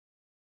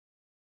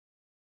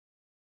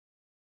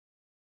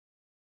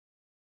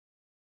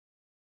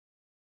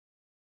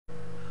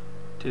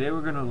Today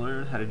we're going to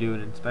learn how to do an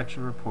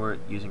inspection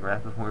report using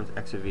Rapidform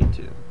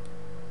XOV2.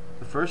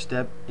 The first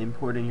step,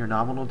 importing your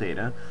nominal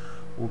data,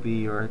 will be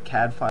your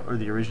CAD file or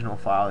the original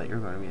file that you're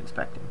going to be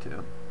inspecting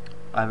to.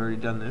 I've already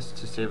done this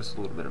to save us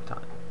a little bit of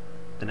time.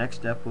 The next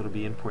step will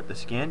be import the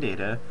scan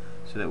data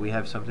so that we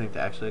have something to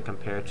actually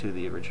compare to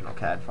the original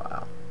CAD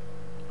file.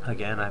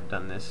 Again, I've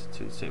done this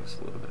to save us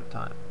a little bit of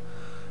time.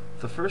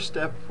 The first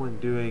step when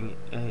doing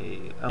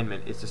a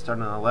alignment is to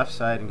start on the left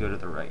side and go to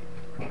the right.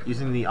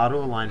 Using the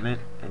auto alignment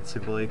and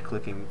simply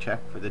clicking check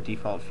for the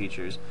default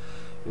features,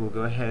 it will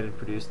go ahead and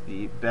produce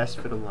the best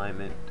fit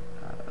alignment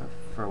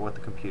for what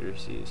the computer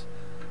sees.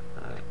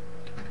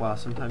 While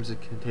sometimes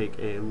it can take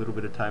a little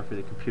bit of time for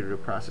the computer to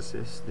process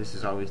this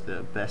is always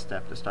the best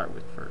step to start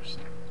with first.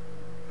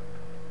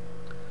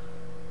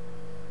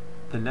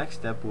 The next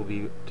step will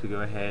be to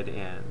go ahead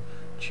and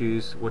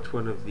choose which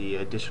one of the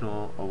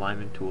additional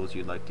alignment tools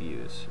you'd like to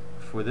use.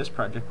 For this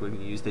project, we're going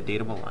to use the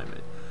datum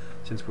alignment,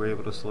 since we're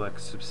able to select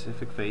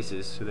specific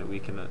faces so that we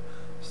can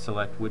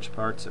select which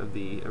parts of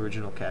the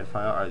original CAD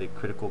file are the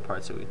critical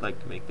parts that we'd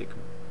like to make the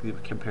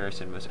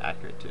comparison most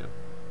accurate to.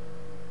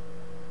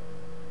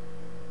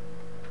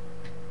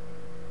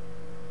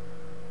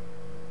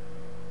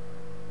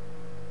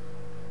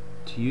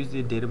 To use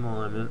the datum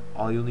alignment,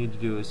 all you'll need to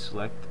do is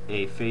select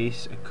a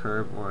face, a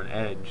curve, or an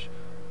edge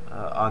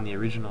on the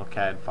original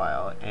CAD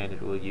file, and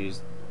it will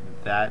use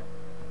that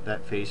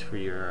face for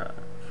your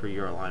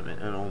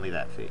alignment, and only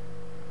that face.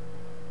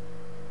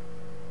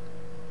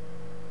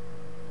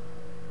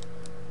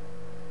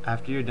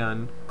 After you're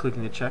done,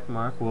 clicking the check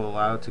mark will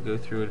allow it to go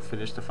through and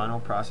finish the final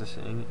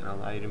processing and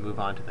allow you to move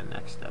on to the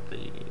next step that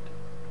you need.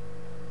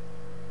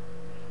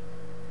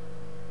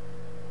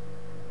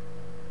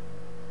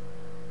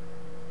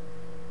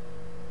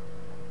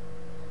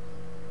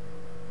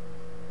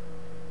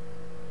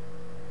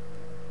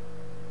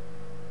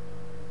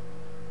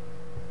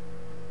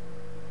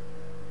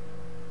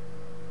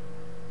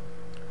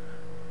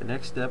 The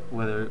next step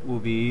will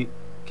be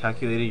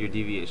calculating your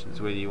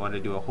deviations, whether you want to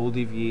do a whole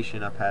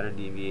deviation, a pattern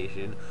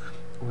deviation,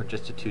 or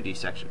just a 2D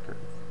section curve.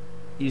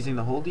 Using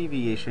the whole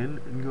deviation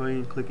and going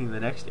and clicking the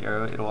next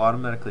arrow, it will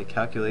automatically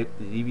calculate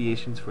the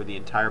deviations for the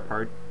entire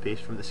part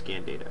based from the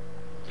scan data.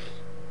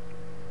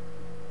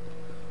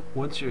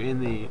 Once you're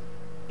in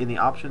the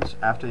options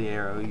after the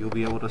arrow, you'll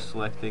be able to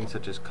select things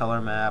such as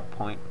color map,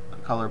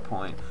 color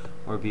point,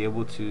 or be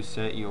able to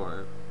set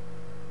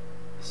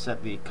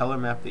the color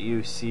map that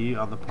you see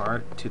on the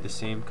part to the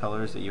same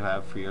colors that you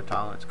have for your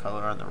tolerance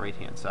color on the right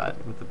hand side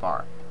with the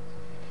bar.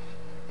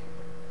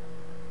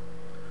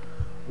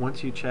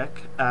 Once you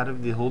check out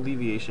of the whole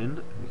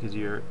deviation, because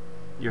you're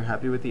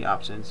happy with the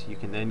options, you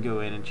can then go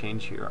in and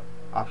change your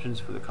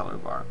options for the color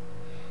bar.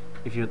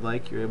 If you'd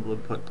like, you're able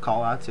to put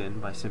callouts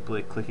in by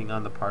simply clicking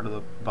on the part of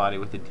the body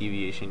with the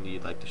deviation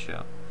you'd like to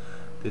show.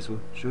 This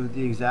will show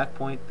the exact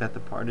point that the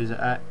point is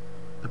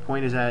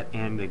at,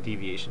 and the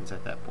deviations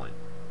at that point.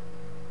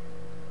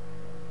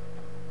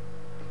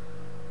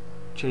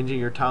 Changing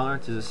your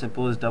tolerance is as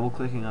simple as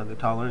double-clicking on the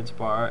tolerance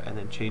bar and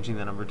then changing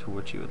the number to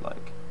which you would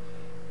like.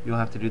 You'll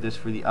have to do this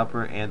for the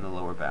upper and the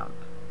lower bound.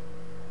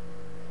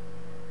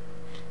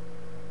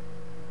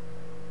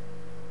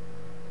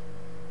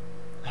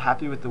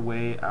 Happy with the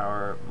way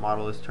our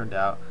model has turned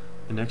out,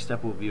 the next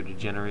step will be to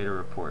generate a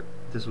report.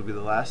 This will be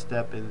the last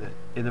step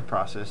in the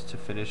process to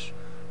finish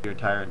your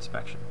entire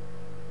inspection.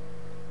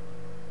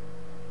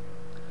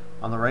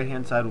 On the right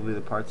hand side will be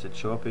the parts that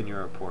show up in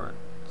your report.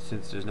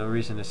 Since there's no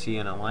reason to see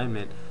an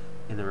alignment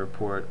in the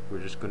report, we're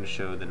just going to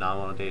show the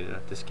nominal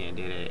data, the scan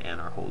data, and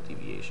our whole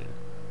deviation.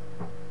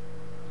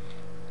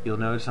 You'll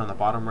notice on the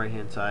bottom right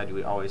hand side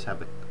we always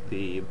have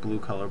the blue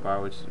color bar,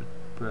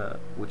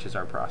 which is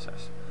our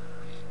process.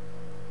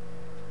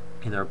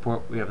 In the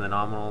report we have the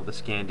nominal, the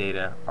scan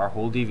data, our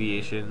whole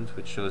deviations,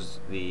 which shows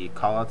the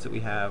callouts that we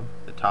have,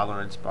 the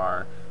tolerance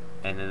bar,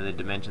 and then the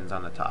dimensions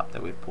on the top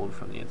that we've pulled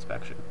from the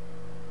inspection.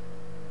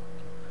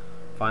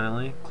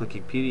 Finally,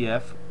 clicking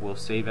PDF will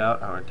save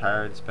out our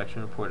entire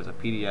inspection report as a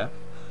PDF.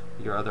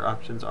 Your other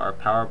options are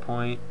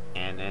PowerPoint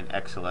and an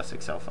XLS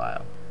Excel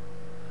file.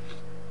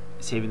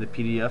 Saving the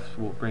PDF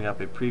will bring up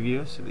a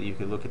preview so that you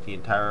can look at the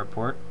entire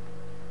report.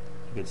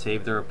 You can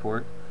save the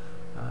report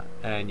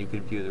and you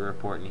can view the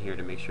report in here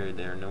to make sure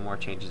there are no more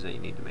changes that you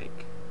need to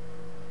make.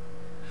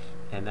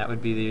 And that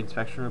would be the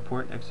inspection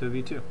report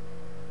XOV2.